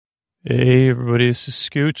Hey everybody, this is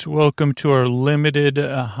Scoots. Welcome to our limited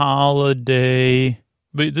holiday.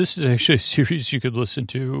 But this is actually a series you could listen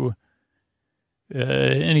to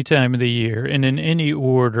any time of the year and in any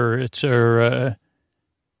order. It's our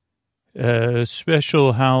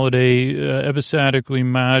special holiday, episodically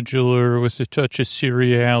modular with a touch of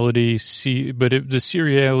seriality. But the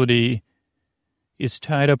seriality is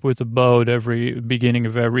tied up with a bow at every beginning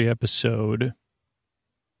of every episode.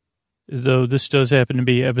 Though this does happen to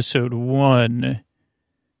be episode 1.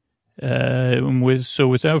 So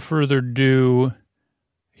without further ado,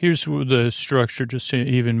 here's the structure just to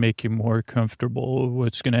even make you more comfortable with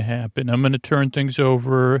what's going to happen. I'm going to turn things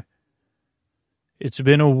over. It's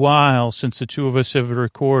been a while since the two of us have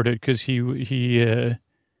recorded because the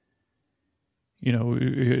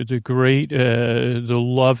great, the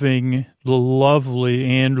loving, the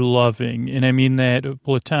lovely and loving. And I mean that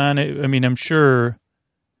platonic, I'm sure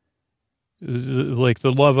like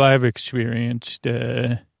the love I've experienced,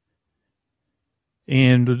 and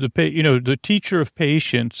the teacher of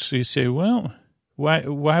patience, you say, well,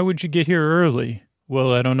 why would you get here early?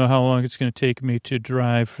 Well, I don't know how long it's going to take me to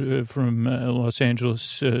drive from Los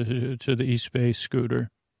Angeles to the East Bay, Scooter.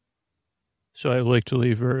 So I like to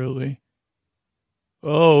leave early.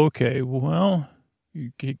 Oh, okay. Well,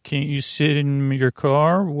 can't you sit in your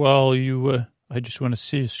car while you, I just want to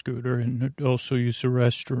see a Scooter and also use the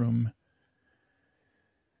restroom.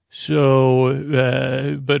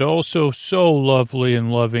 So, but also so lovely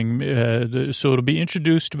and loving. So it'll be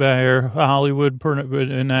introduced by our Hollywood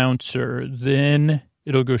announcer. Then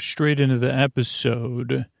it'll go straight into the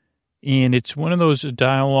episode. And it's one of those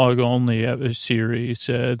dialogue-only series,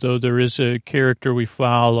 though there is a character we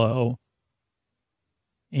follow.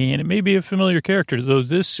 And it may be a familiar character, though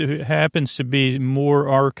this happens to be more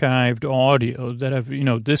archived audio that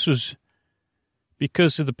this was...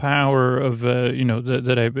 because of the power of,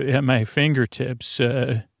 that I have at my fingertips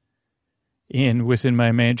and within my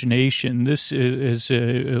imagination, this is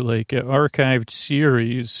an archived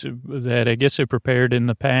series that I guess I prepared in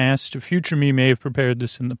the past. Future me may have prepared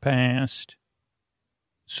this in the past.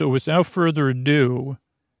 So without further ado,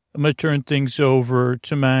 I'm going to turn things over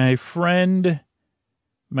to my friend,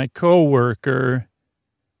 my coworker,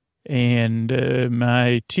 and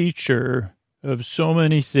my teacher of so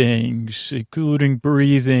many things, including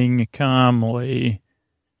breathing calmly,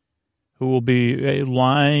 who will be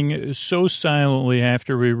lying so silently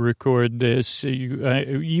after we record this.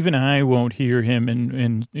 Even I won't hear him,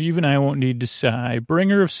 and even I won't need to sigh.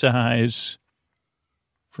 Bringer of sighs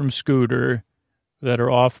from Scooter that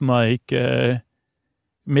are off mic.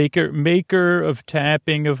 Maker of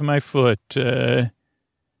tapping of my foot.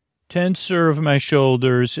 Tensor of my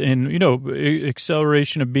shoulders and,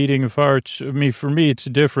 acceleration of beating of hearts. For me, it's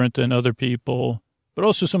different than other people, but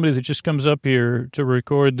also somebody that just comes up here to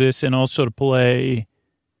record this and also to play.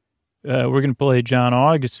 We're going to play John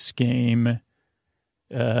August's game.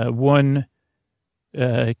 One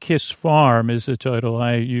Kiss Farm is the title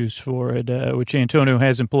I use for it, which Antonio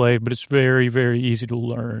hasn't played, but it's very, very easy to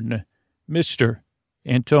learn. Mr.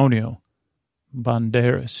 Antonio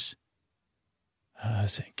Banderas.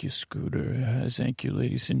 Thank you, Scooter. Thank you,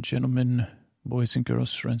 ladies and gentlemen, boys and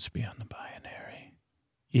girls, friends beyond the binary.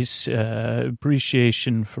 It's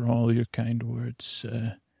appreciation for all your kind words.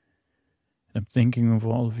 I'm thinking of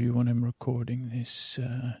all of you when I'm recording this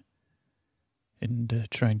and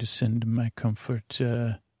trying to send my comfort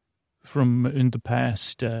from in the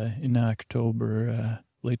past in October,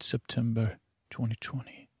 late September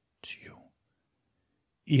 2020 to you.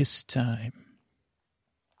 It's time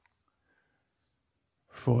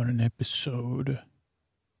for an episode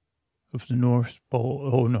of the North Pole.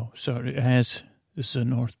 Oh, no, sorry. As the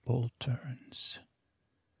North Pole turns.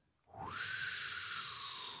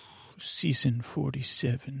 Season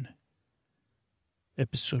 47.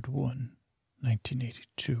 Episode 1,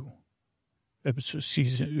 1982.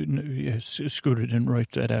 Yes, Scooter didn't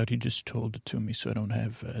write that out. He just told it to me, so I don't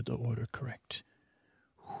have the order correct.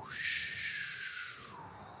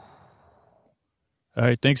 All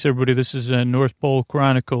right, thanks, everybody. This is North Pole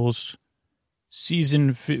Chronicles,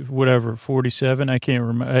 season 47. I can't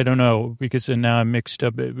remember. I don't know, because now I'm mixed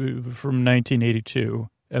up from 1982,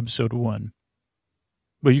 episode 1.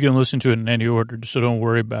 But you can listen to it in any order, so don't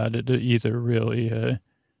worry about it either, really.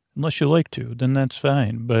 Unless you like to, then that's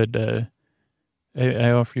fine. But I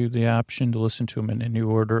offer you the option to listen to them in any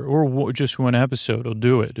order, or just one episode will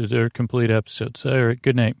do it. They're complete episodes. All right,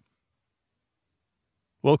 good night.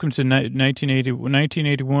 Welcome to 1980.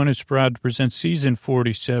 1981 is proud to present season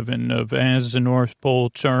 47 of As the North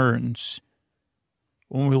Pole Turns.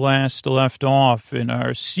 When we last left off in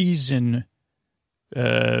our season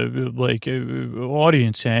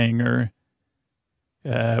audience hangar.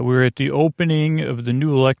 We're at the opening of the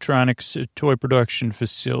new electronics toy production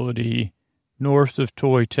facility north of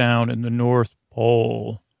Toy Town in the North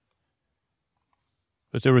Pole.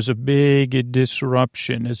 But there was a big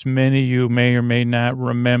disruption, as many of you may or may not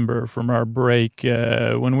remember from our break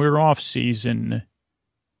when we were off season.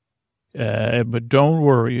 But don't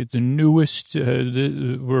worry, the newest,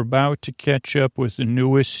 we're about to catch up with the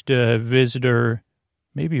newest visitor,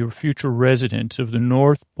 maybe a future resident of the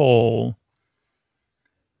North Pole,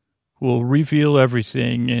 who will reveal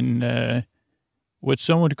everything in what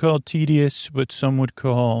some would call tedious, but some would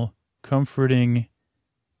call comforting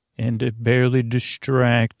and a barely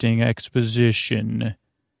distracting exposition.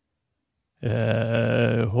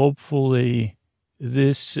 Hopefully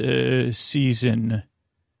this season,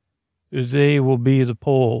 they will be the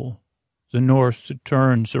pole the North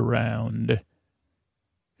turns around.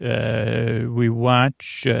 We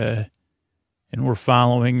watch and we're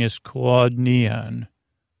following as Claude Neon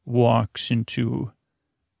walks into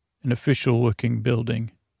an official-looking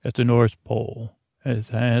building at the North Pole as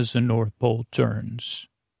the North Pole turns.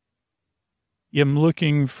 Yeah, I'm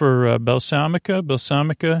looking for Balsamica.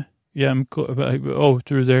 Balsamica? Yeah,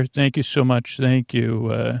 through there. Thank you so much. Thank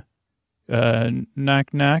you.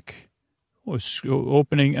 Knock, knock.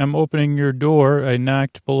 I'm opening your door. I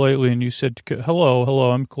knocked politely, and you said,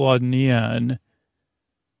 hello, I'm Claude Neon.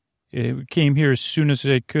 I came here as soon as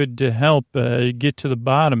I could to help get to the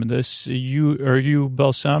bottom of this. Are you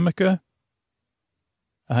Balsamica?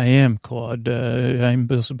 I am, Claude. I'm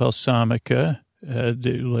Balsamica. Why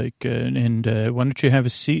don't you have a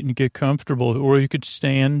seat and get comfortable, or you could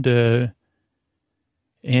stand and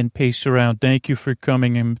pace around. Thank you for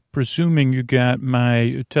coming. I'm presuming you got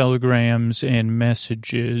my telegrams and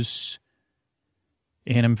messages,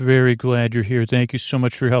 and I'm very glad you're here. Thank you so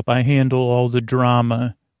much for your help. I handle all the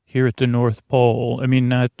drama here at the North Pole. I mean,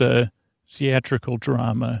 not the theatrical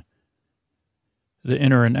drama, the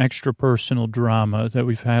inner and extra-personal drama that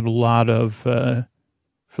we've had a lot of for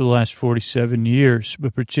the last 47 years,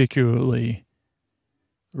 but particularly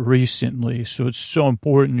recently. So it's so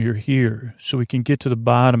important you're here so we can get to the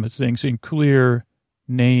bottom of things and clear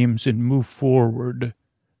names and move forward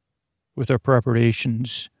with our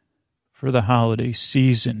preparations for the holiday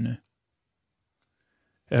season.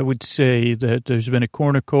 I would say that there's been a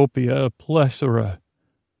cornucopia, a plethora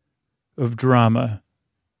of drama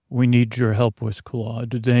we need your help with,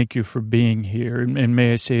 Claude. Thank you for being here. And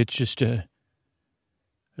may I say it's just a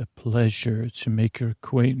pleasure to make your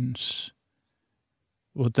acquaintance.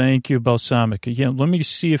 Well, thank you, Balsamica. Yeah, let me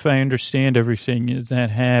see if I understand everything that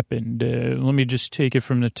happened. Let me just take it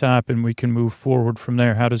from the top and we can move forward from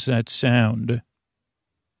there. How does that sound?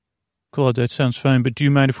 Claude, that sounds fine, but do you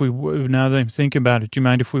mind if we, now that I'm thinking about it, do you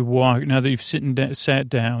mind if we walk, now that you've sat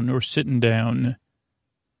down,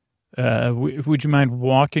 would you mind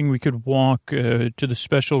walking? We could walk to the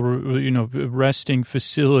special, resting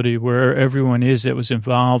facility where everyone is that was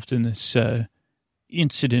involved in this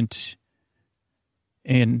incident,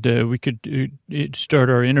 and we could start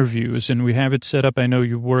our interviews, and we have it set up. I know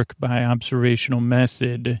you work by observational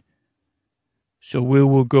method, so we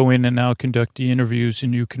will go in and I'll conduct the interviews,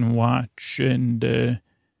 and you can watch and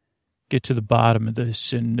get to the bottom of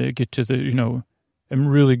this and get to the, I'm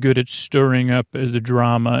really good at stirring up the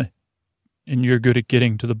drama, and you're good at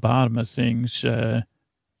getting to the bottom of things. So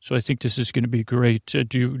I think this is going to be great.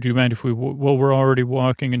 Do you mind if we're already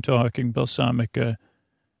walking and talking, Balsamica.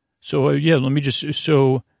 So, let me just,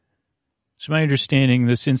 so it's my understanding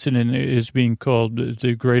this incident is being called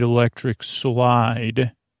the Great Electric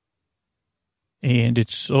Slide. And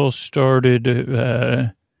it's all started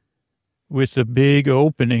with a big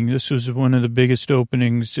opening. This was one of the biggest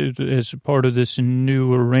openings as part of this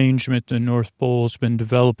new arrangement the North Pole has been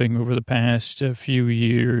developing over the past few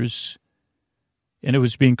years. And it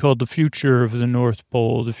was being called the future of the North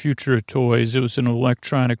Pole, the future of toys. It was an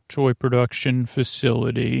electronic toy production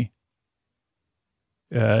facility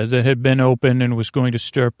that had been open and was going to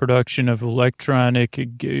start production of electronic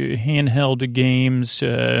handheld games,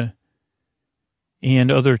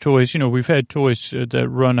 and other toys. We've had toys that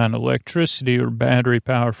run on electricity or battery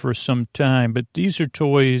power for some time, but these are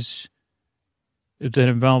toys that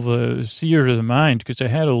involve a theater of the mind, because I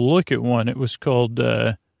had a look at one. It was called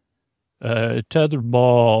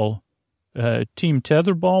Tetherball, Team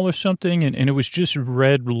Tetherball or something, and it was just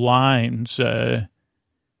red lines,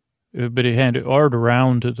 but it had art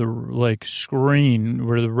around the screen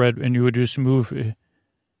where the red, and you would just move.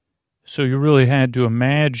 So you really had to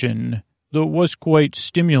imagine, though it was quite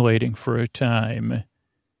stimulating for a time.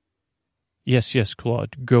 Yes,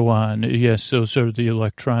 Claude, go on. Yes, those are the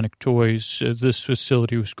electronic toys this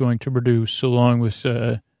facility was going to produce, along with,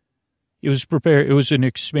 it was an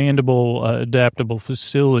expandable, adaptable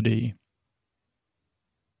facility,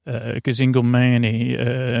 because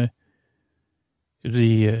Engelmani,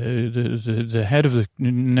 the head of the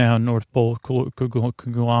now North Pole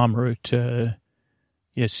conglomerate,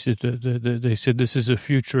 yes, they said this is a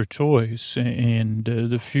future toys, and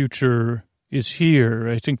the future is here.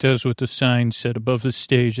 I think that was what the sign said above the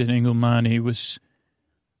stage that Engelmani was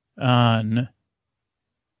on.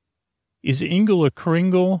 Is Engel a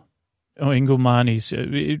Kringle? Oh, Engelmani's.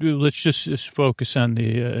 Let's just focus on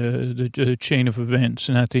the chain of events,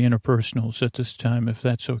 not the interpersonals at this time, if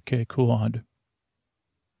that's okay, Claude.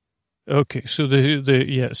 Okay, so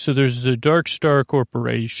so there's the Dark Star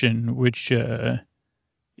Corporation, which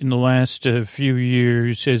in the last few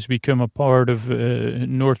years has become a part of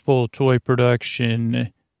North Pole toy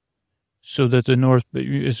production, so that the North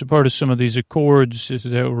is a part of some of these accords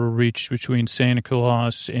that were reached between Santa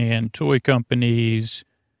Claus and toy companies,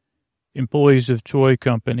 employees of toy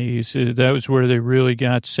companies. That was where they really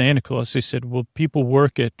got Santa Claus. They said, well, people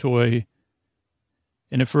work at toy.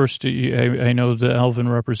 And at first, I know the elven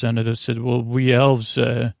representative said, well, we elves,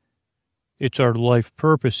 it's our life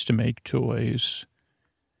purpose to make toys.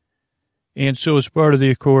 And so as part of the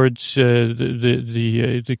accords,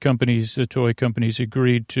 the companies, the toy companies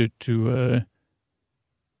agreed to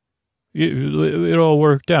it all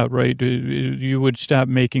worked out, right? You would stop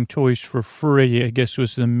making toys for free, I guess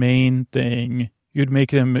was the main thing. You'd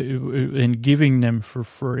make them and giving them for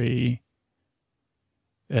free.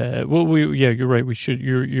 You're right.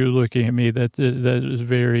 You're looking at me. That is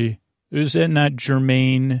very, is that not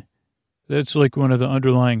germane? That's like one of the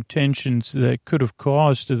underlying tensions that could have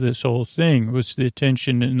caused this whole thing was the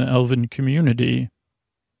tension in the elven community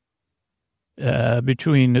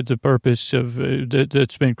between the purpose of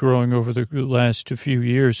that's been growing over the last few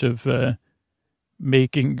years of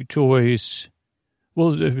making toys.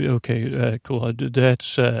 Well, okay, Claude,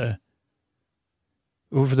 that's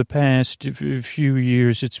over the past few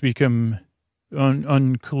years, it's become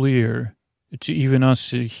unclear to even us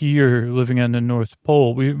here living on the North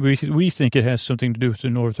Pole. We think it has something to do with the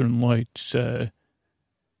Northern Lights,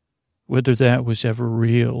 whether that was ever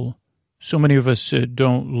real. So many of us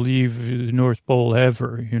don't leave the North Pole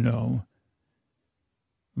ever, you know.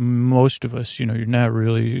 Most of us, you know, you're not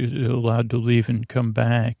really allowed to leave and come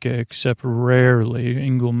back, except rarely.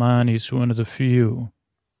 Engelmani's one of the few.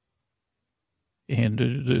 And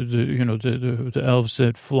the elves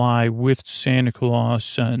that fly with Santa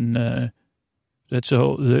Claus on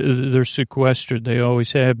they're sequestered. They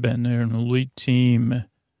always have been. They're an elite team.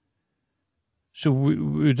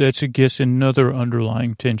 So that's, I guess, another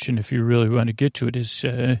underlying tension, if you really want to get to it, is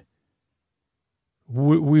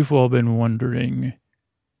we've all been wondering.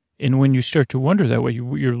 And when you start to wonder that way,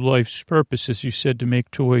 your life's purpose, as you said, to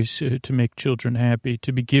make toys, to make children happy,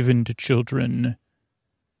 to be given to children.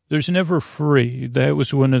 There's never free. That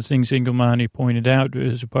was one of the things Engelmani pointed out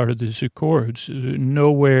as a part of these accords.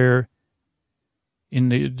 Nowhere in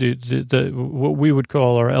the what we would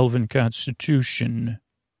call our elven constitution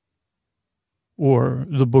or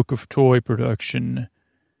the book of toy production,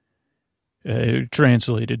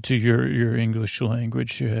 translated to your English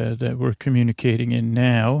language that we're communicating in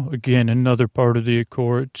now. Again, another part of the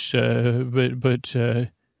accords, but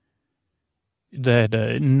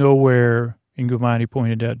that nowhere, Engelmani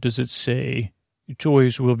pointed out, does it say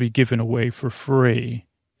toys will be given away for free.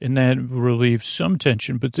 And that relieves some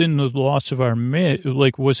tension. But then the loss of our myth,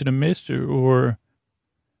 like, was it a myth or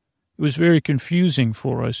it was very confusing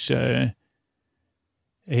for us.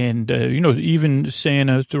 Even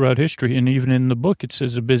Santa throughout history, and even in the book, it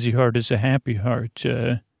says a busy heart is a happy heart,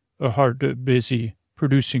 a heart busy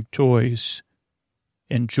producing toys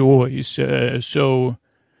and joys. Yes,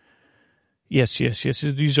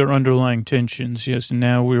 these are underlying tensions. Yes,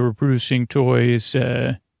 now we were producing toys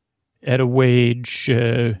at a wage,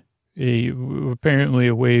 apparently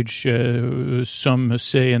a wage, some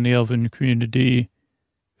say in the elven community,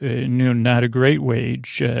 not a great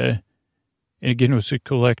wage. And again, it was a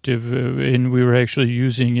collective, and we were actually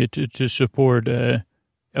using it to support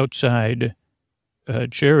outside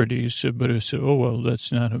charities. But I said, oh, well,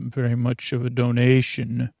 that's not very much of a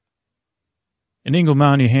donation. And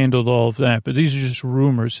Engelmani handled all of that, but these are just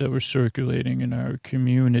rumors that were circulating in our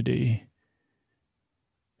community.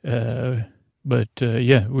 We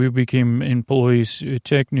became employees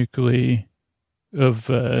technically of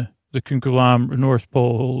the conglomerate, North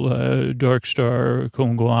Pole Dark Star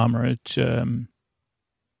conglomerate.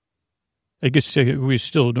 I guess we're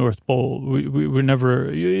still North Pole. We're never,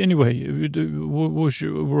 anyway,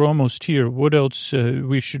 we're almost here. What else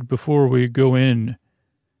we should, before we go in,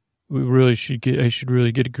 I should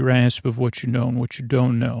really get a grasp of what you know and what you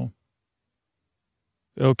don't know.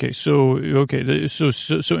 Okay, so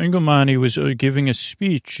Engelmani was giving a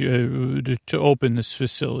speech to open this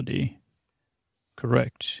facility.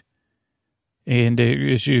 Correct. And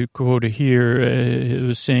as you quote here, it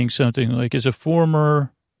was saying something like, as a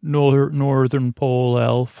former Northern Pole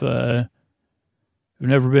elf, I've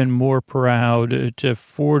never been more proud to have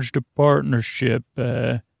forged a partnership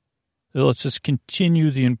that lets us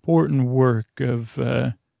continue the important work of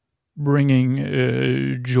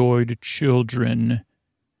bringing joy to children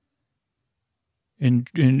and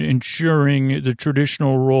ensuring the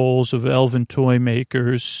traditional roles of elven toy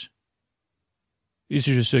makers. These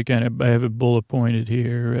are just I have it bullet pointed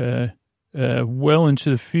here, well into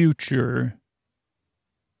the future,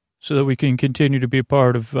 so that we can continue to be a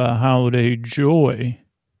part of holiday joy.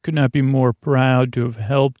 Could not be more proud to have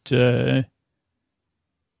helped in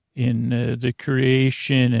the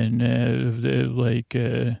creation and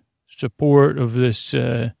the support of this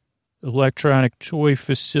electronic toy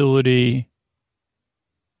facility.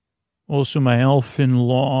 Also, my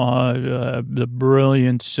elf-in-law, the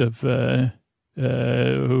brilliance of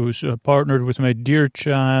who's partnered with my dear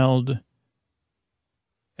child,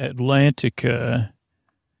 Atlantica.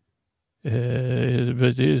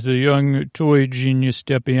 But the young toy genius,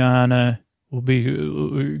 Depiana, will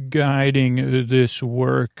be guiding this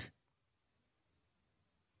work.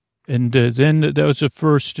 And then that was the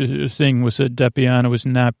first thing, was that Depiana was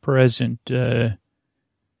not present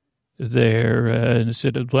there. And I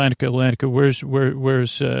said, Atlantica, where's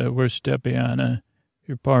Depiana,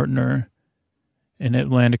 your partner? And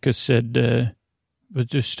Atlantica said, but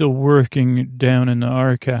they're still working down in the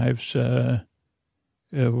archives,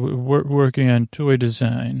 working on toy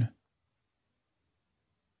design.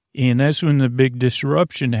 And that's when the big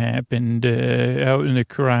disruption happened. Out in the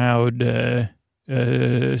crowd,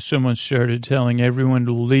 someone started telling everyone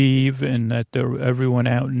to leave and that everyone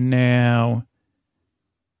out now,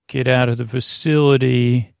 get out of the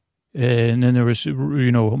facility. And then there was,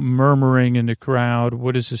 murmuring in the crowd.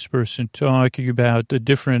 What is this person talking about? The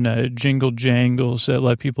different jingle jangles that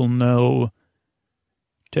let people know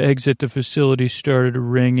to exit the facility started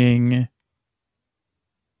ringing.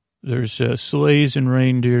 There's sleighs and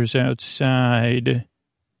reindeers outside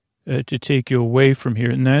to take you away from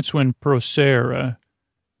here. And that's when Procera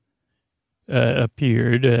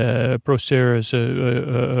appeared. Procera is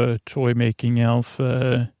a toy-making elf.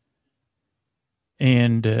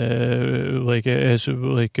 And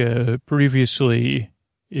previously,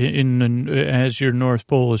 as your North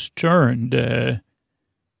Pole is turned,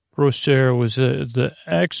 Procera was the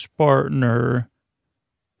ex-partner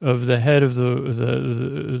of the head of the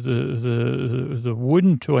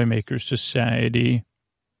Wooden Toy Makers Society.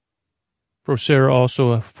 Procera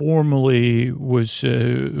also formerly was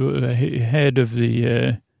head of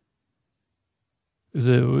the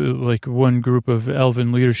one group of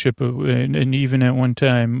elven leadership, and even at one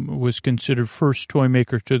time was considered first toy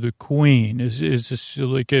maker to the Queen. Is this this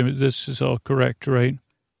is all correct, right?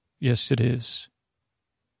 Yes, it is.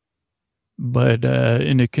 But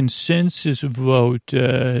in a consensus vote,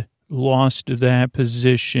 lost that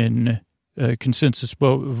position. Consensus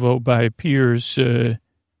vote by peers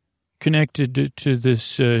connected to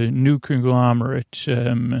this new conglomerate.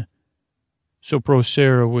 So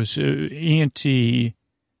Procera was anti-Dark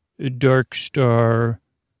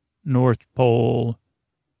North Pole,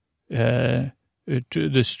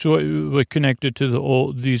 connected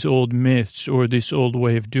to these old myths or this old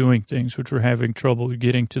way of doing things, which we're having trouble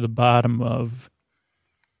getting to the bottom of.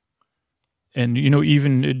 And,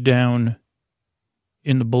 even down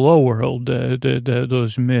in the below world,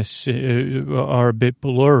 those myths are a bit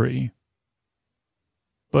blurry.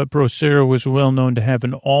 But Procera was well known to have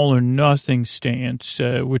an all-or-nothing stance,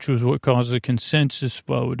 which was what caused the consensus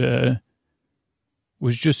vote,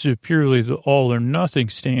 was just purely the all-or-nothing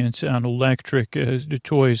stance on electric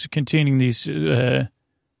toys containing these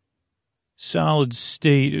solid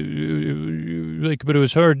state, but it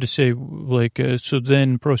was hard to say, so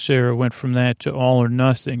then Procera went from that to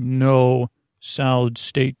all-or-nothing, no solid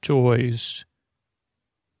state toys.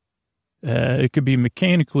 It could be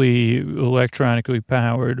mechanically, electronically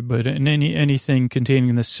powered, but in anything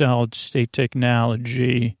containing the solid state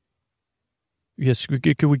technology. Yes,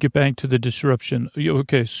 can we get back to the disruption?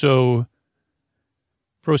 Okay, so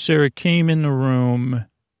Procera came in the room,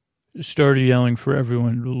 started yelling for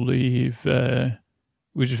everyone to leave,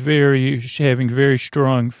 was having very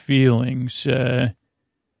strong feelings, and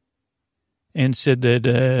said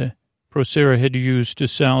that Procera had used a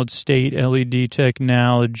solid-state LED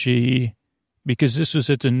technology because this was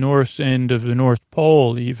at the north end of the North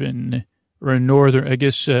Pole even, or in northern, I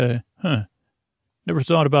guess, never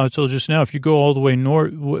thought about it till just now. If you go all the way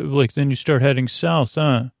north, like then you start heading south,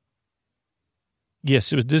 huh?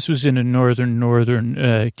 Yes, this was in a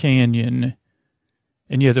northern canyon.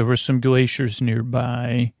 And yeah, there were some glaciers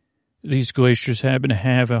nearby. These glaciers happen to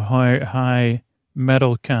have a high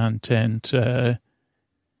metal content, and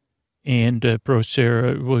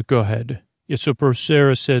Procera, well, go ahead. Yeah, so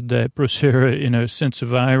Procera said that Procera, in a sense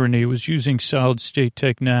of irony, was using solid-state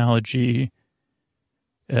technology,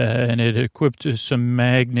 and it equipped some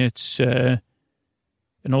magnets, and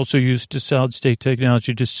also used the solid-state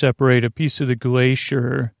technology to separate a piece of the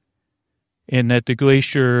glacier, and that the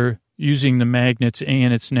glacier, using the magnets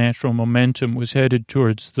and its natural momentum, was headed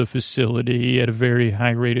towards the facility at a very high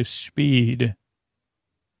rate of speed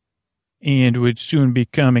and would soon be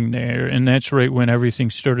coming there. And that's right when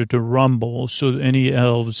everything started to rumble. So any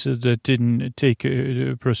elves that didn't take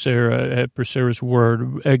Procera at Procera's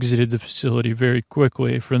word exited the facility very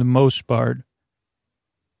quickly, for the most part,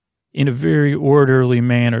 in a very orderly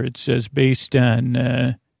manner. It says based on,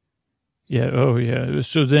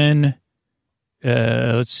 So then,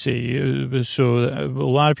 let's see. So a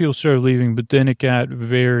lot of people started leaving, but then it got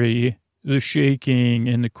the shaking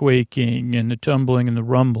and the quaking and the tumbling and the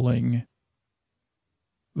rumbling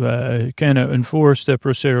kind of enforced that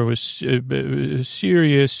Procera was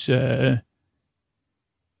serious,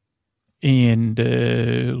 and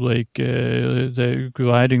the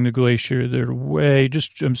gliding the glacier their way.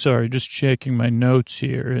 Just checking my notes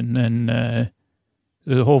here. And then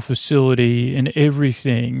the whole facility and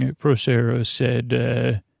everything, Procera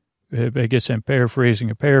said, I guess I'm paraphrasing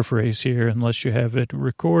a paraphrase here, unless you have it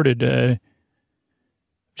recorded,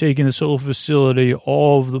 taking this whole facility,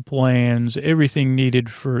 all of the plans, everything needed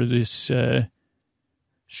for this very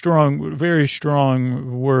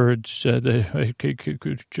strong words that I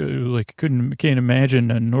can't imagine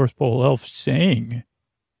a North Pole elf saying.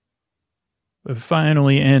 But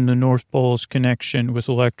finally end the North Pole's connection with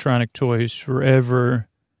electronic toys forever.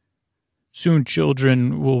 Soon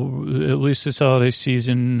children will, at least this holiday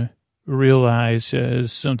season, realize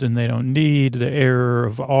as something they don't need, the error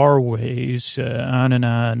of our ways, on and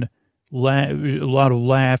on. A lot of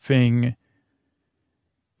laughing,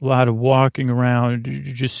 a lot of walking around,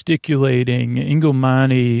 gesticulating.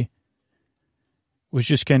 Ingomani was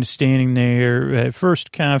just kind of standing there, at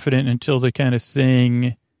first confident until the kind of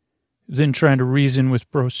thing, then trying to reason with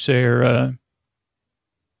Procera.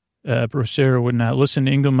 Procera would not listen.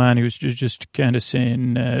 Ingomani was just kind of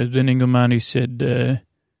saying, then Ingomani said,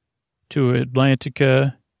 to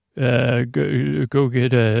Atlantica, go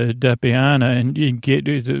get Depiana and get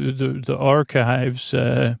the archives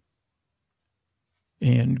and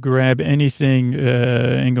grab anything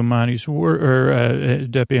Ingomani's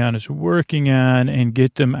Depiana's working on and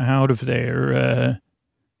get them out of there.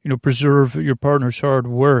 Preserve your partner's hard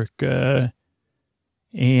work. And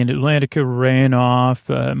Atlantica ran off.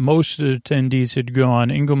 Most of the attendees had gone.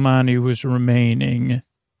 Ingomani was remaining.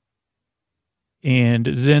 And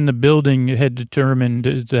then the building had determined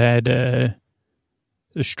that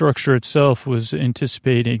the structure itself was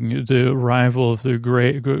anticipating the arrival of the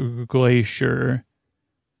glacier.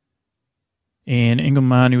 And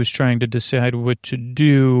Ingomani was trying to decide what to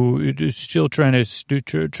do, still trying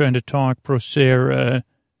to talk Procera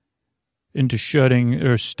into shutting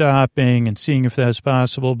or stopping and seeing if that's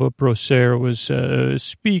possible. But Procera was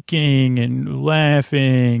speaking and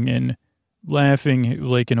laughing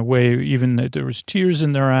like in a way even that there was tears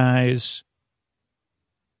in their eyes.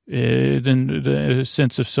 Then the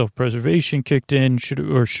sense of self-preservation kicked in.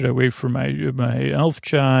 Should I wait for my elf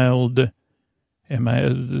child and my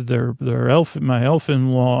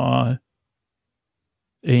elf-in-law?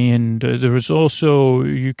 And there was also,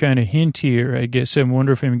 you kind of hint here, I guess, I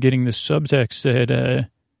wonder if I'm getting the subtext that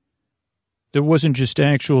there wasn't just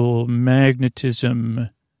actual magnetism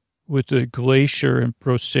with the glacier and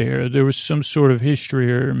Procera. There was some sort of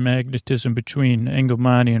history or magnetism between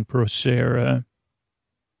Ingomani and Procera.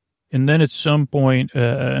 And then at some point,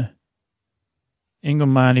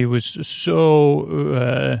 Ingomani was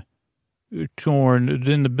so torn.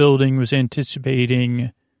 Then the building was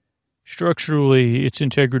anticipating structurally its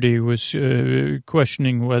integrity, was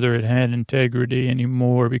questioning whether it had integrity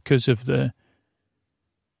anymore because of the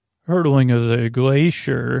hurtling of the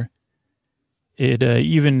glacier. It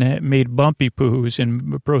even made bumpy poos,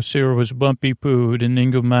 and Procera was bumpy pooed, and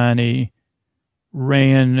Ingomani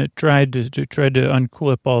tried to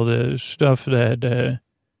unclip all the stuff that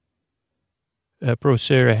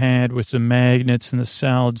Procera had with the magnets and the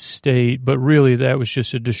solid state, but really that was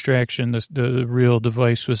just a distraction. The real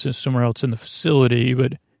device was somewhere else in the facility,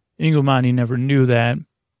 but Ingelmani never knew that.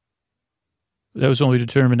 That was only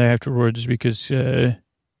determined afterwards because when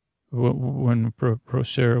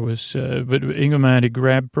Procera was... but Ingelmani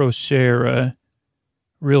grabbed Procera,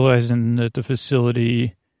 realizing that the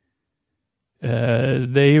facility...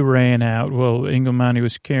 they ran out. Well, Ingelmani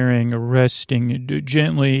was carrying, arresting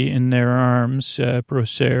gently in their arms,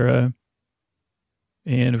 Procera.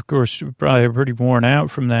 And, of course, probably pretty worn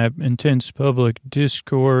out from that intense public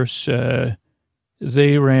discourse.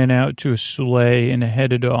 They ran out to a sleigh and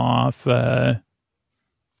headed off. So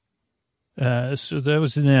that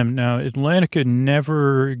was them. Now, Atlantica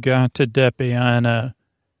never got to Depiana.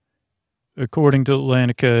 According to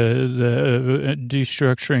Atlantica, the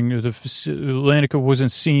destructuring of the Atlantica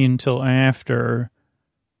wasn't seen till after.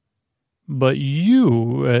 But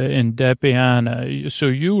you in Depiana, so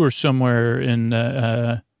you were somewhere in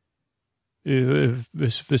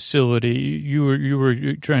this facility. You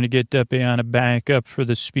were trying to get Depiana back up for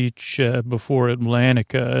the speech before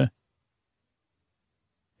Atlantica,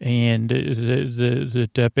 and the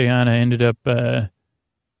Depiana ended up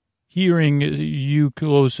hearing you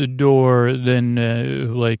close the door, then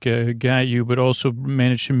got you, but also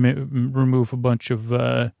managed to remove a bunch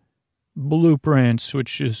of blueprints,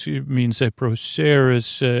 which means that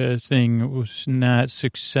Procera's thing was not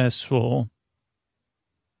successful.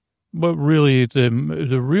 But really, the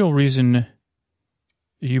real reason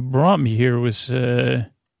you brought me here was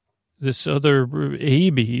this other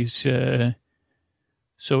Abies.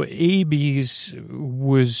 So Abies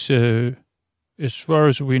was, as far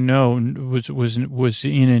as we know, was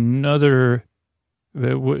in another.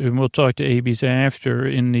 And we'll talk to Abies after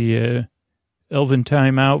in the Elven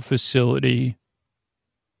Timeout facility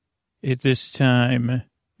at this time.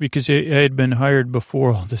 Because I had been hired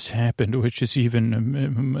before all this happened, which is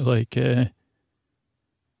even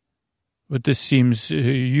but this seems,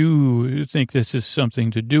 you think this is something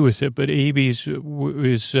to do with it, but Abies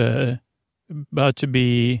is about to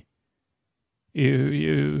be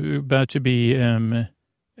what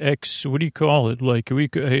do you call it?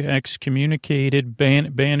 Excommunicated,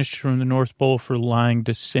 banished from the North Pole for lying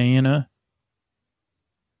to Santa.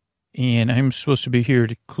 And I'm supposed to be here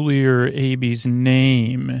to clear Abies'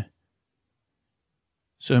 name.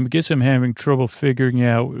 So I guess I'm having trouble figuring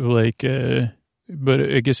out, but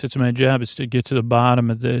I guess that's my job, is to get to the bottom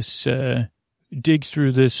of this, dig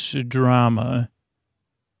through this drama.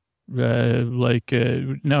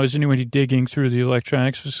 Now, is anybody digging through the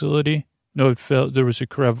electronics facility? No, there was a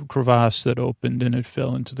crevasse that opened and it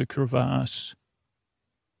fell into the crevasse.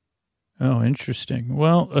 Oh, interesting.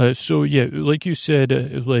 Well, so yeah, like you said,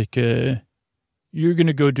 you're going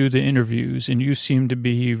to go do the interviews, and you seem to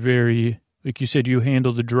be very, like you said, you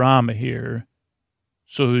handle the drama here.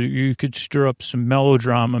 So you could stir up some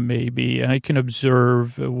melodrama, maybe. I can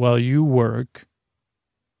observe while you work.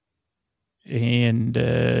 And,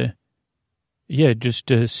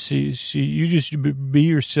 just see, you just be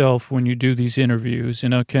yourself when you do these interviews,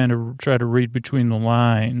 and I'll kind of try to read between the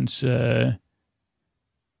lines,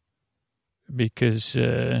 because,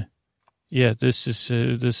 this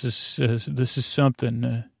is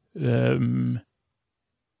something.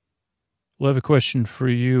 We'll have a question for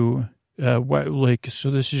you.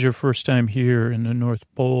 So this is your first time here in the North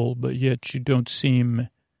Pole, but yet you seem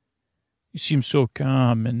so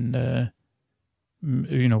calm, and,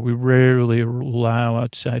 we rarely allow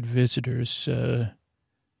outside visitors.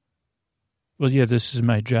 This is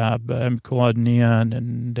my job. I'm Claude Neon,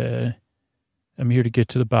 and, I'm here to get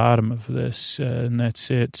to the bottom of this, and that's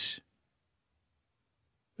it.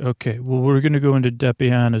 Okay, well, we're going to go into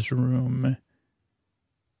Depiana's room,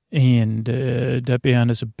 and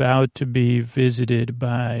Depiana's about to be visited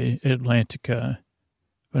by Atlantica,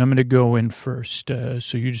 but I'm going to go in first,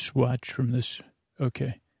 so you just watch from this.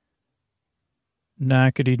 Okay.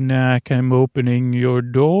 Knockety knock, I'm opening your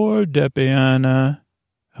door, Depiana.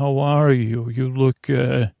 How are you? You look,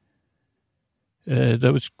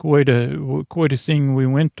 that was quite a thing we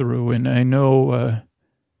went through, and I know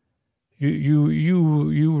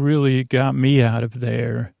you really got me out of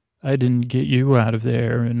there. I didn't get you out of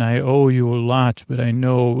there, and I owe you a lot. But I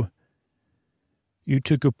know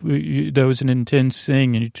that was an intense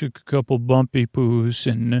thing, and you took a couple bumpy poos,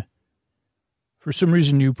 and for some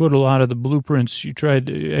reason you put a lot of the blueprints.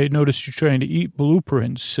 I noticed you trying to eat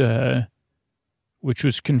blueprints, which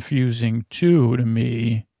was confusing too to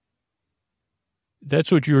me.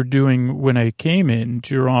 That's what you were doing when I came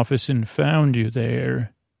into your office and found you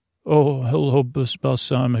there. Oh, hello,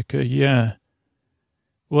 Balsamica. Yeah.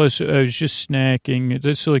 I was just snacking.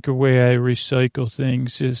 That's like a way I recycle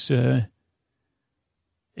things is, and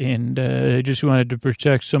I just wanted to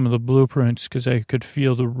protect some of the blueprints because I could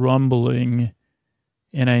feel the rumbling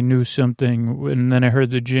and I knew something. And then I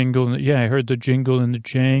heard the jingle. Yeah, I heard the jingle and the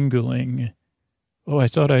jangling. Oh, I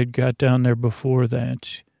thought I'd got down there before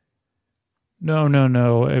that. No.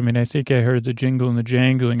 I mean, I think I heard the jingle and the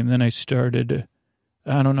jangling, and then I started.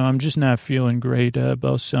 I don't know. I'm just not feeling great,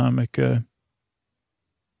 Balsamic.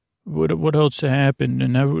 What else happened?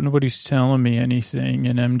 And nobody's telling me anything,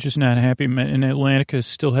 and I'm just not happy. And Atlantica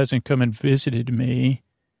still hasn't come and visited me,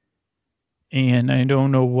 and I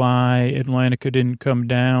don't know why Atlantica didn't come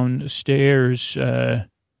downstairs.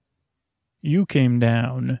 You came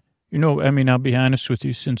down. You know, I mean, I'll be honest with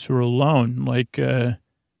you, since we're alone, like, I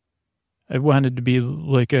wanted to be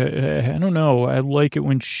like I don't know. I like it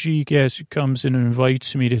when she comes and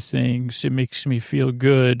invites me to things. It makes me feel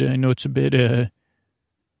good. I know it's a bit,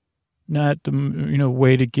 not the,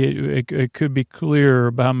 way to get, it could be clearer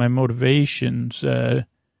about my motivations. But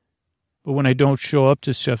when I don't show up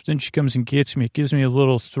to stuff, then she comes and gets me. It gives me a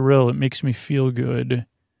little thrill. It makes me feel good.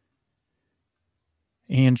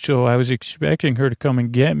 And so I was expecting her to come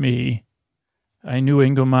and get me. I knew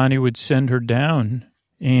Engelmani would send her down.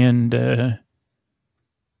 And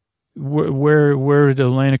where did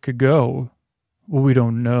Atlantica go? Well, we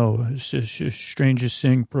don't know. It's the strangest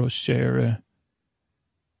thing, Sarah.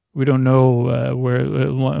 We don't know where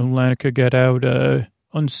Atlantica got out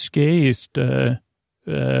unscathed.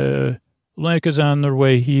 Atletica's on their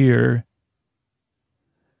way here.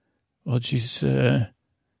 Well, geez,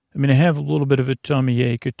 I mean, I have a little bit of a tummy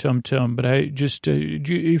ache, a tum-tum, but I just,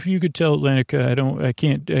 if you could tell Atlantica,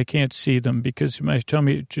 I can't see them because my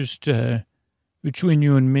tummy just, between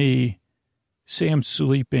you and me, say I'm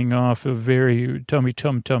sleeping off a very tummy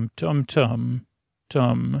tum-tum.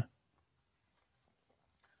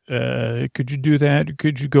 Could you do that?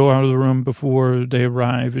 Could you go out of the room before they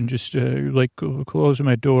arrive and just, close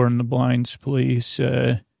my door and the blinds, please,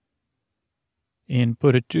 and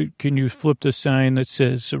can you flip the sign that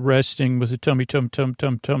says resting with a tummy tum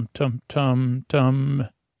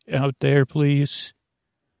out there, please?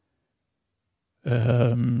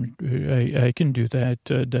 I can do that,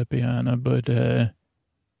 Depiana, but,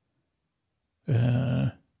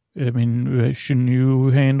 I mean, shouldn't you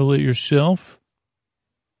handle it yourself?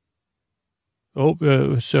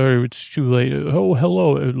 Oh, sorry, it's too late. Oh,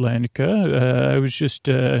 hello, Atlantica. I was just,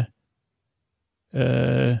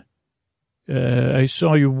 I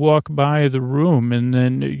saw you walk by the room, and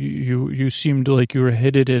then you seemed like you were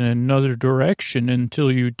headed in another direction until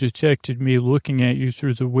you detected me looking at you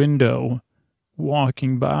through the window,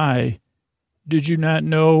 walking by. Did you not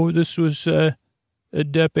know this was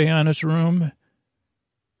Depiana's room?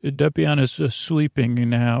 Depiana's sleeping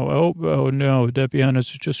now. Oh no, Depiana's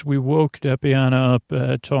just, we woke Depiana up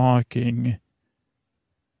talking.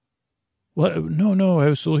 What? No, I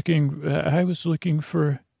was looking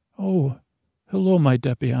for, oh, hello, my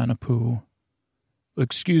Depiana Poo.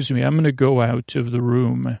 Excuse me, I'm going to go out of the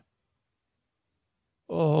room.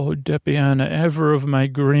 Oh, Depiana, ever of my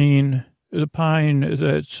green, the pine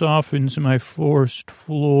that softens my forest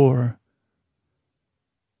floor.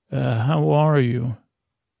 How are you?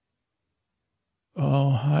 Oh,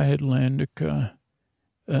 hi, Atlantica.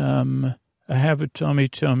 I have a tummy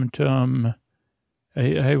tum-tum.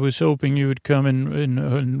 I was hoping you would come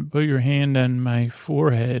and put your hand on my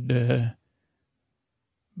forehead,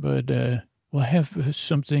 but we'll have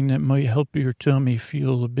something that might help your tummy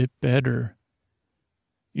feel a bit better.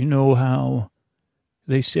 You know how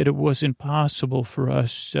they said it wasn't possible for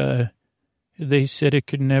us. They said it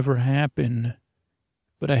could never happen.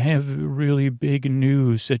 But I have really big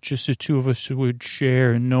news that just the two of us would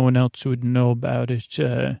share and no one else would know about it.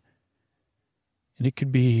 And it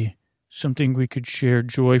could be something we could share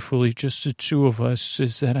joyfully, just the two of us,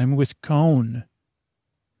 is that I'm with Cone.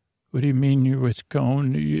 What do you mean you're with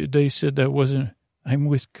Cone? They said that wasn't, I'm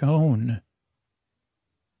with Cone.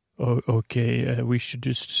 Oh, okay, we should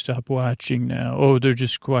just stop watching now. Oh, they're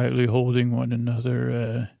just quietly holding one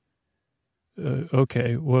another.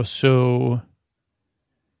 Okay, well, so...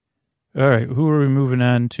 All right, who are we moving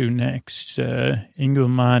on to next?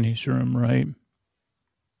 Engelmani's room, right?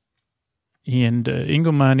 And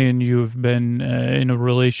Engelmani and you have been in a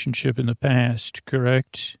relationship in the past,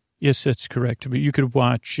 correct? Yes, that's correct. But you could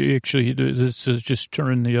watch. Actually, this is just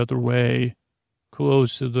turn the other way,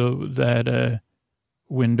 close that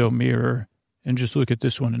window mirror, and just look at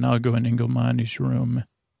this one, and I'll go in Engelmani's room.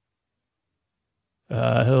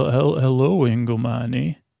 Hello,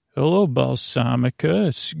 Engelmani. Hello, Balsamica.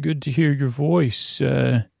 It's good to hear your voice.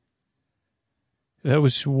 That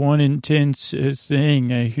was one intense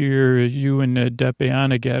thing. I hear you and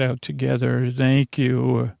Depiana got out together. Thank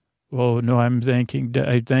you. Well, no, I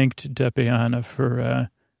thanked Depiana for, it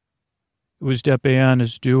was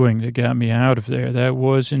Depiana's doing that got me out of there. That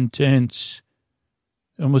was intense.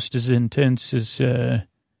 Almost as intense as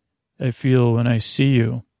I feel when I see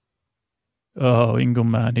you. Oh,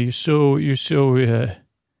 Engelman,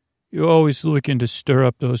 you're always looking to stir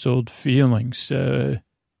up those old feelings.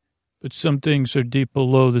 But some things are deep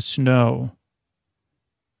below the snow.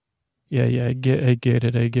 Yeah, I get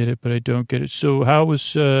it, but I don't get it. So how was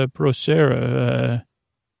Procera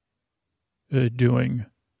doing?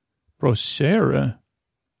 Procera?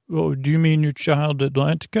 Oh, do you mean your child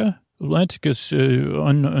Atlantica? Atlantica's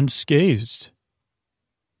unscathed.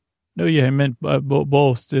 No, yeah, I meant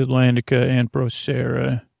both Atlantica and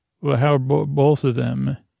Procera. Well, how are both of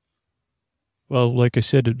them? Well, like I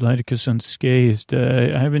said, Atlantica's unscathed.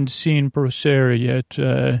 I haven't seen Procera yet.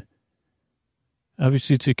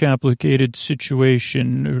 Obviously, it's a complicated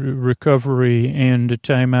situation, recovery and a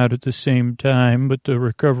timeout at the same time, but the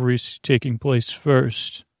recovery's taking place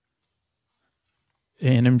first.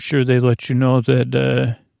 And I'm sure they let you know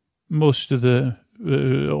that most of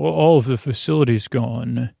all of the facility's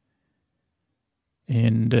gone.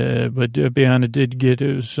 And, but Biana did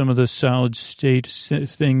get some of the solid state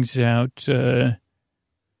things out,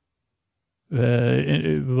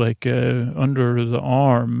 like, under the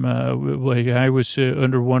arm, like I was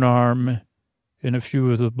under one arm in a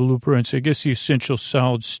few of the blueprints. I guess the essential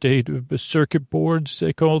solid state circuit boards,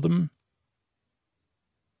 they call them.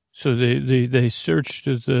 So they searched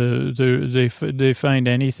they find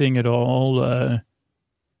anything at all,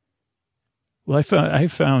 well, I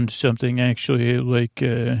found something actually, like,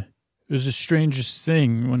 it was the strangest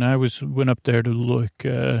thing when I went up there to look.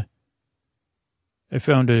 I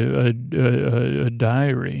found a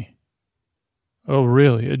diary. Oh,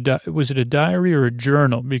 really? Was it a diary or a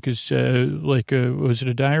journal? Because, was it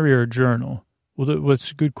a diary or a journal? Well,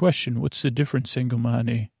 that's a good question. What's the difference,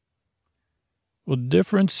 Engelmani? Well,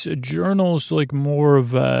 difference, a journal is like more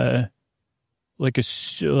of like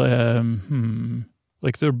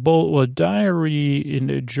like they're both, well, a diary and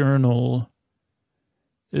a journal,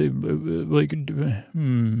 usually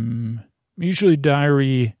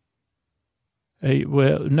diary,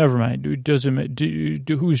 well, never mind. It doesn't,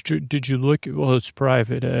 did you look at, well, it's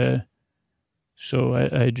private, so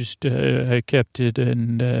I just, I kept it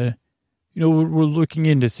and, we're looking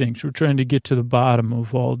into things. We're trying to get to the bottom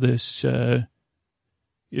of all this,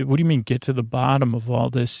 what do you mean get to the bottom of all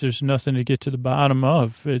this? There's nothing to get to the bottom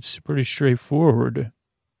of. It's pretty straightforward.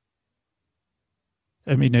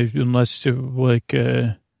 I mean, unless,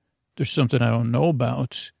 there's something I don't know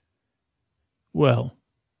about. Well,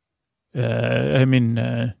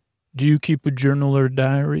 do you keep a journal or a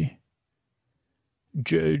diary?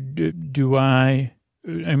 Do I?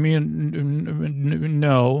 I mean,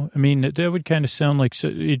 no. I mean, that would kind of sound like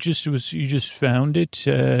it just was, you just found it.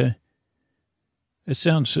 It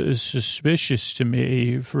sounds suspicious to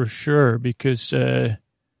me for sure because,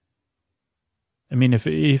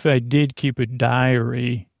 if I did keep a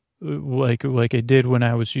diary, like I did when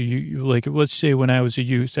I was, let's say when I was a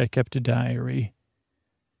youth, I kept a diary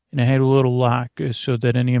and I had a little lock so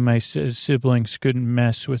that any of my siblings couldn't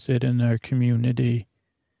mess with it in our community,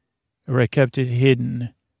 or I kept it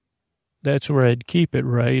hidden. That's where I'd keep it,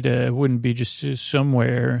 right? It wouldn't be just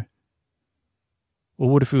somewhere. Well,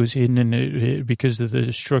 what if it was hidden in it because of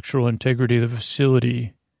the structural integrity of the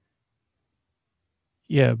facility?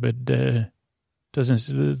 Yeah, but doesn't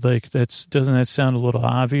that sound a little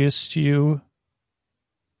obvious to you?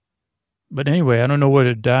 But anyway, I don't know what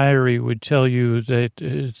a diary would tell you that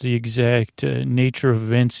the exact nature of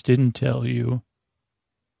events didn't tell you.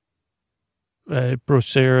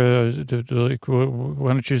 Procera,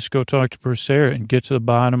 why don't you just go talk to Procera and get to the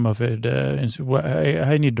bottom of it?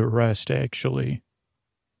 I need to rest, actually.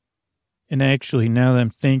 And actually, now that I'm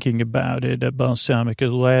thinking about it, Balsamic,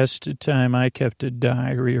 the last time I kept a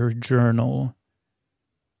diary or journal,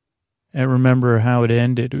 I remember how it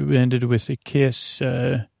ended. It ended with a kiss,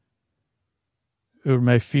 or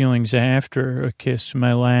my feelings after a kiss,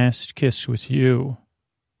 my last kiss with you.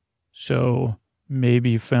 So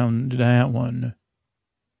maybe you found that one.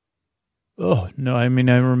 Oh, no, I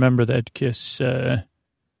remember that kiss. I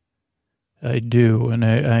do, and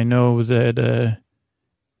I know that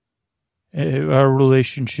our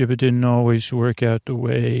relationship, it didn't always work out the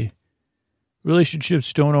way.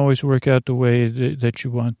 Relationships don't always work out the way that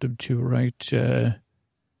you want them to, right?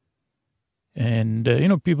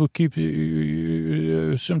 People keep,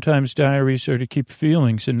 sometimes diaries are to keep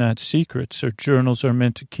feelings and not secrets, or journals are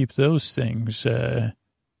meant to keep those things.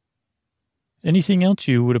 Anything else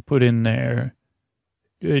you would have put in there?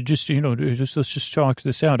 Just let's just talk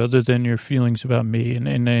this out, other than your feelings about me. And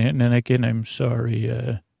again, I'm sorry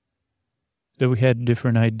that we had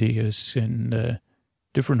different ideas and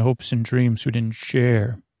different hopes and dreams we didn't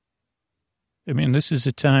share. I mean, this is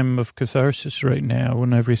a time of catharsis right now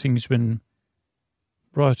when everything's been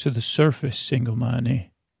brought to the surface, Single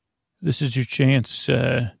Money. This is your chance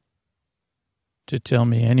to tell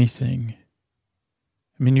me anything.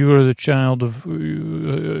 I mean, you were the child of,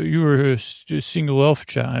 you were a single elf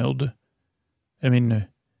child. I mean,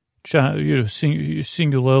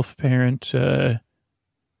 single elf parent. Your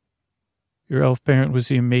elf parent was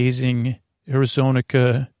the amazing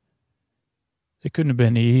Arizonica. It couldn't have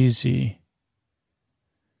been easy.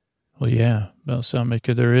 Well, yeah,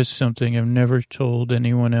 Balsamica, there is something I've never told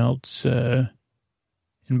anyone else. And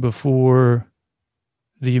before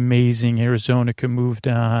the amazing Arizonica moved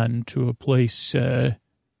on to a place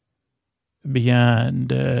beyond,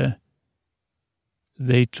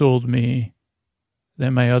 they told me that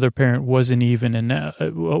my other parent wasn't even, and now,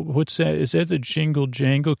 what's that? Is that the Jingle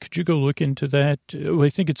Jangle? Could you go look into that? I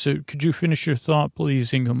think could you finish your thought, please,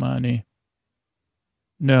 Ingomani?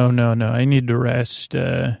 No, I need to rest.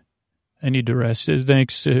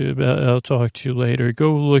 Thanks. I'll talk to you later.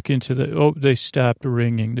 Go look into they stopped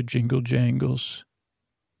ringing, the Jingle Jangles.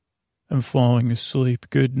 I'm falling asleep.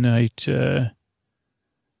 Good night.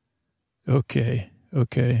 Okay.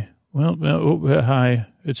 Well, hi,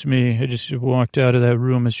 it's me. I just walked out of that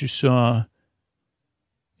room, as you saw.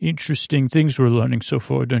 Interesting things we're learning so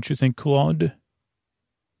far, don't you think, Claude?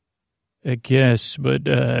 I guess, but,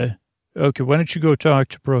 okay, why don't you go talk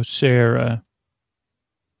to Procera?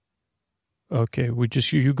 Okay,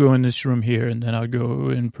 you go in this room here, and then I'll go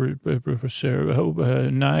in, Procera.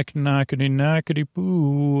 Knockety,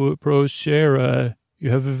 poo, Procera.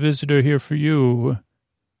 You have a visitor here for you.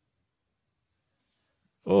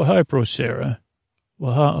 Oh, hi, Procera.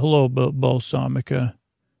 Well, hello, Balsamica.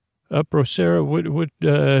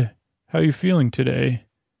 Procera, how are you feeling today?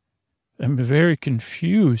 I'm very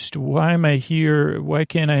confused. Why am I here? Why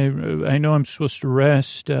can't I know I'm supposed to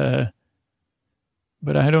rest,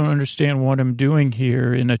 but I don't understand what I'm doing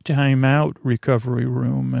here in a timeout recovery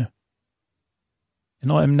room.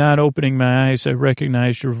 I'm not opening my eyes. I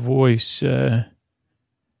recognize your voice. I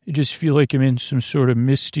just feel like I'm in some sort of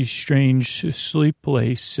misty, strange sleep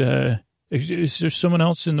place. Is there someone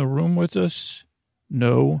else in the room with us?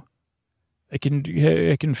 No. I can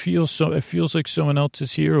feel it feels like someone else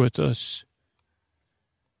is here with us.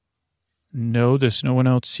 No, there's no one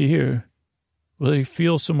else here. Well, I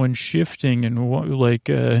feel someone shifting and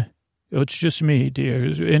it's just me,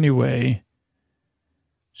 dear. Anyway,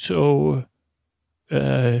 so,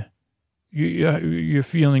 you're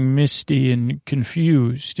feeling misty and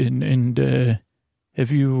confused, and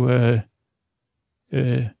have you,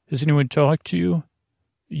 has anyone talked to you?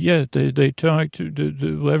 Yeah, they talked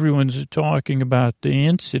to, everyone's talking about the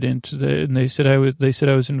incident, and they said I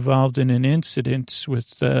was involved in an incident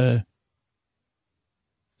with,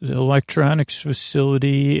 the electronics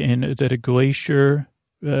facility, and that a glacier,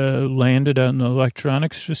 landed on the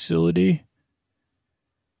electronics facility.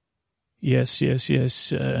 Yes. Yes.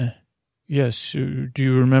 Do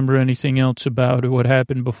you remember anything else about what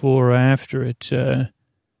happened before or after it?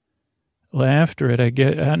 After it, I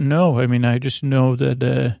get, no. I mean, I just know that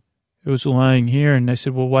it was lying here, and I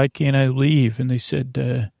said, well, why can't I leave? And they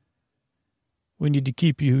said, we need to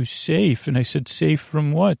keep you safe. And I said, safe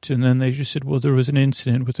from what? And then they just said, well, there was an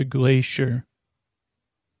incident with a glacier.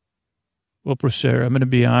 Well, Procera, I'm going to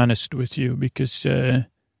be honest with you, because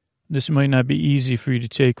this might not be easy for you to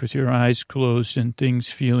take with your eyes closed and things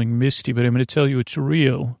feeling misty, but I'm going to tell you it's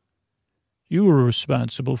real. You were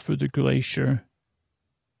responsible for the glacier.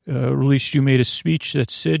 Or at least you made a speech that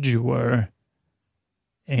said you were.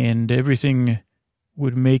 And everything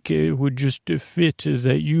would just fit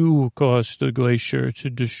that you caused the glacier to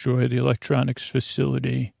destroy the electronics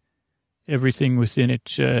facility. Everything within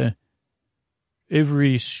it,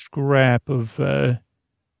 every scrap of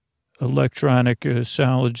electronic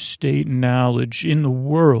solid state knowledge in the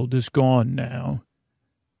world is gone now,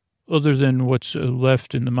 other than what's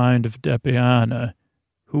left in the mind of Depiana,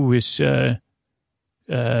 who is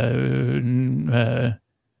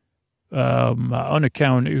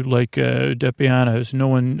unaccounted, like Depiana is no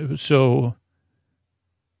one. So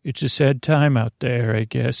it's a sad time out there, I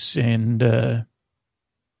guess, and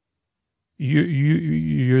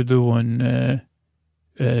you're the one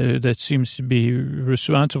that seems to be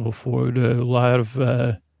responsible for it. A lot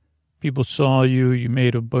of people saw you. You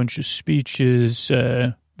made a bunch of speeches,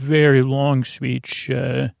 very long speech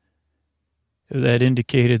that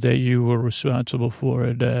indicated that you were responsible for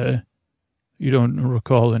it. You don't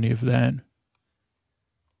recall any of that?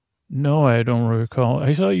 No, I don't recall.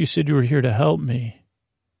 I thought you said you were here to help me.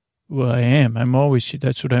 Well, I am.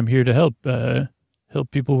 That's what I'm here to help.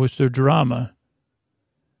 Help people with their drama.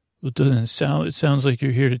 It sounds like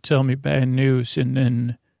you're here to tell me bad news and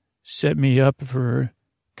then set me up for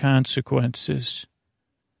consequences.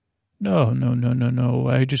 No.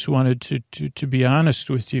 I just wanted to be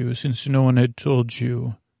honest with you since no one had told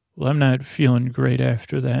you. Well, I'm not feeling great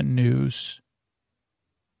after that news.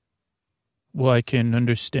 Well, I can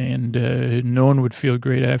understand. No one would feel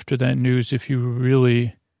great after that news if you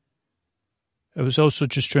really... I was also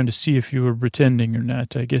just trying to see if you were pretending or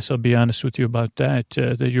not. I guess I'll be honest with you about that,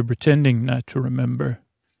 that you're pretending not to remember.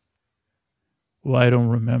 Well, I don't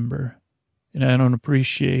remember, and I don't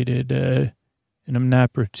appreciate it, and I'm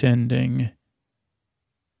not pretending.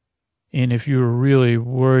 And if you were really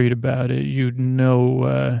worried about it, you'd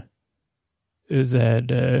know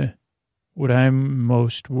that what I'm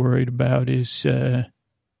most worried about is, I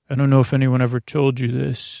don't know if anyone ever told you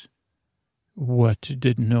this. What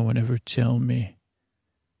did no one ever tell me?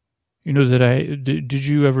 You know that did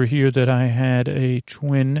you ever hear that I had a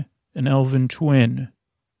twin, an elven twin?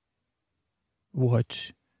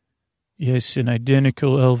 What? Yes, an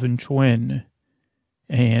identical elven twin.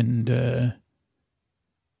 And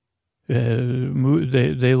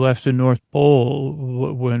they left the North Pole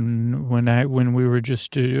when we were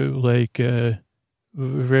just very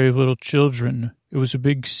little children. It was a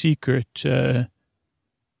big secret.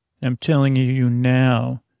 I'm telling you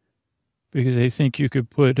now because I think you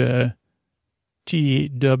could put T,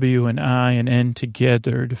 W, and I and N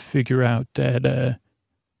together to figure out that the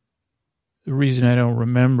reason I don't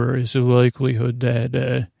remember is the likelihood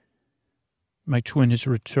that my twin has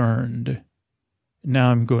returned.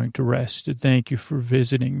 Now I'm going to rest. Thank you for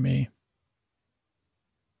visiting me.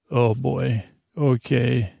 Oh, boy.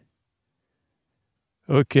 Okay.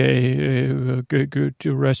 Good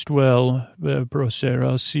to rest well, Procer.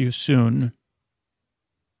 I'll see you soon.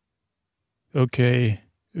 Okay.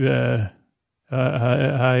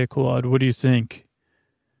 Hi, Claude. What do you think?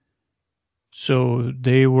 So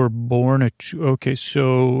they were born okay,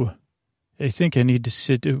 so I think I need to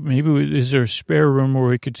sit. Maybe is there a spare room where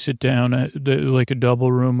we could sit down, like a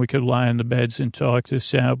double room? We could lie on the beds and talk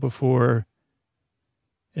this out before,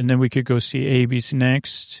 and then we could go see Abe's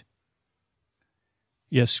next.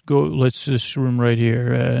 Yes, go. Let's this room right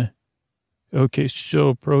here. Okay,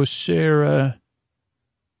 so Procera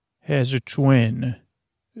has a twin.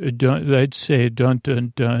 I'd say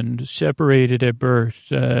dun, separated at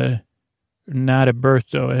birth. Not at birth,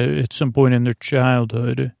 though, at some point in their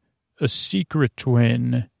childhood. A secret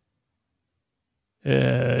twin.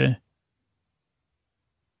 I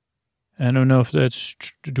don't know if that's...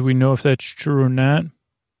 Do we know if that's true or not?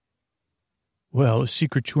 Well, a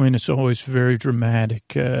secret twin is always very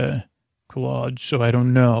dramatic, Claude, so I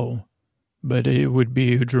don't know. But it would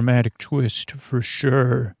be a dramatic twist for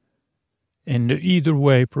sure. And either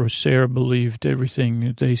way, Procera believed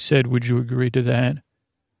everything they said. Would you agree to that?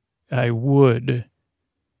 I would.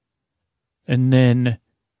 And then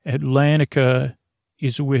Atlantica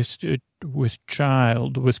is with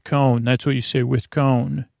Cone. That's what you say, with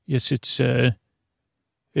Cone. Yes, it's...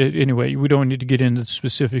 Anyway, we don't need to get into the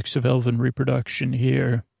specifics of elven reproduction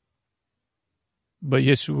here. But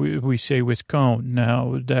yes, we say with Cone.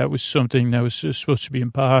 Now, that was something that was supposed to be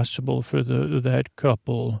impossible for that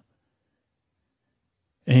couple.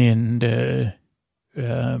 And,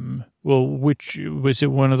 well, which, was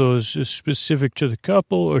it one of those specific to the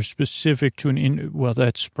couple or specific to well,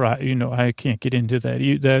 that's, I can't get into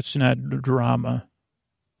that. That's not drama.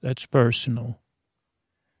 That's personal.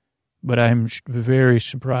 But I'm very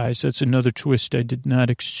surprised. That's another twist I did not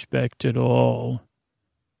expect at all.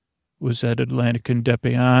 Was that Atlantic and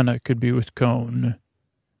Depiana could be with Cone.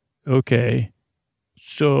 Okay.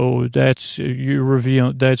 So that's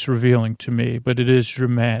revealing to me, but it is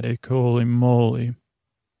dramatic. Holy moly.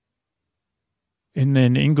 And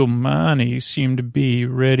then Ingolmani seemed to be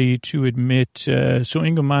ready to admit. So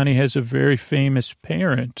Ingolmani has a very famous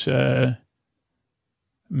parent, Amazing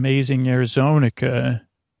Arizonica,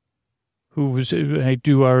 who was, I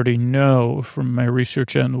do already know from my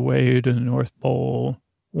research on the way to the North Pole,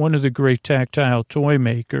 one of the great tactile toy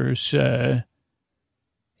makers,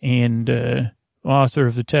 and author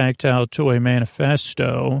of the Tactile Toy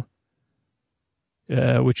Manifesto,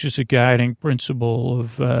 which is a guiding principle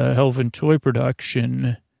of elven toy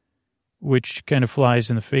production, which kind of flies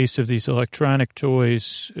in the face of these electronic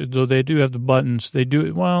toys. Though they do have the buttons, they do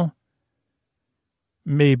it, well,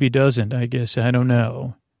 maybe doesn't, I guess, I don't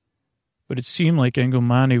know. But it seemed like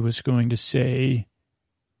Engomani was going to say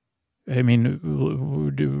I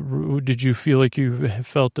mean, did you feel like you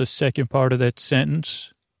felt the second part of that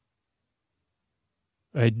sentence?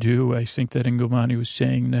 I do. I think that Ingomani was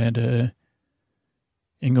saying that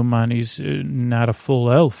Ingomani's not a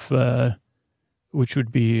full elf, which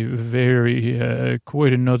would be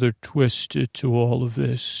quite another twist to all of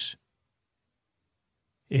this.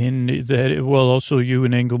 And that, well, also you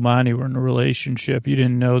and Ingomani were in a relationship. You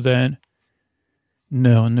didn't know that?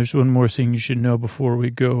 No, and there's one more thing you should know before we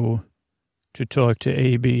go to talk to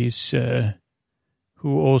AB's,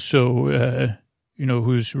 who also,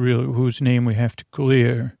 whose name we have to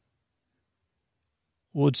clear.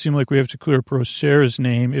 Well, it seemed like we have to clear Procera's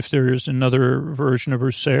name if there is another version of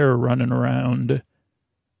Procera running around.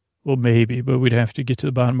 Well, maybe, but we'd have to get to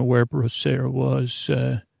the bottom of where Procera was.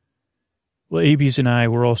 Well, AB's and I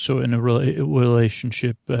were also in a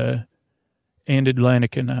relationship, and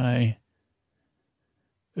Atlantic and I.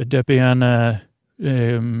 Depiana,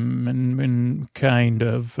 and kind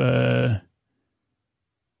of, AB's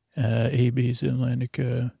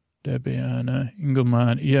Atlantica, Depiana,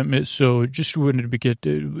 Engelmann. Yeah, so just wanted to get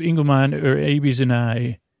Engelmann, or AB's and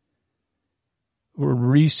I were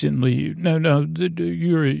recently,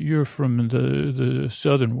 you're from the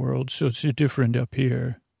southern world, so it's different up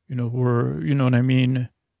here. You know what I mean?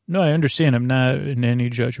 No, I understand. I'm not in any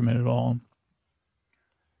judgment at all.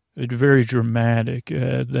 It's very dramatic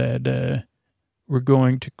that we're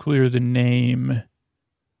going to clear the name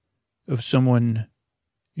of someone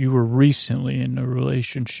you were recently in a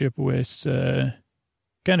relationship with.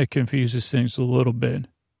 Kind of confuses things a little bit.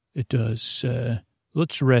 It does.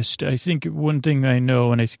 Let's rest. I think one thing I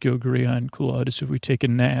know, and I think you'll agree on, Claude, is if we take a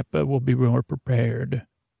nap, we'll be more prepared.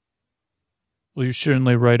 Well, you're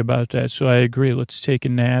certainly right about that, so I agree. Let's take a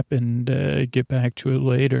nap and get back to it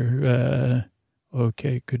later.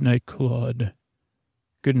 Okay, good night, Claude.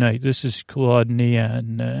 Good night. This is Claude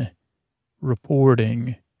Neon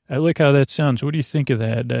reporting. I like how that sounds. What do you think of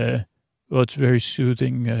that? Well, it's very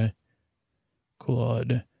soothing,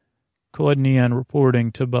 Claude. Claude Neon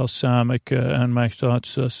reporting to Balsamic on my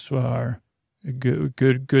thoughts thus far.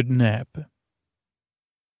 Good nap.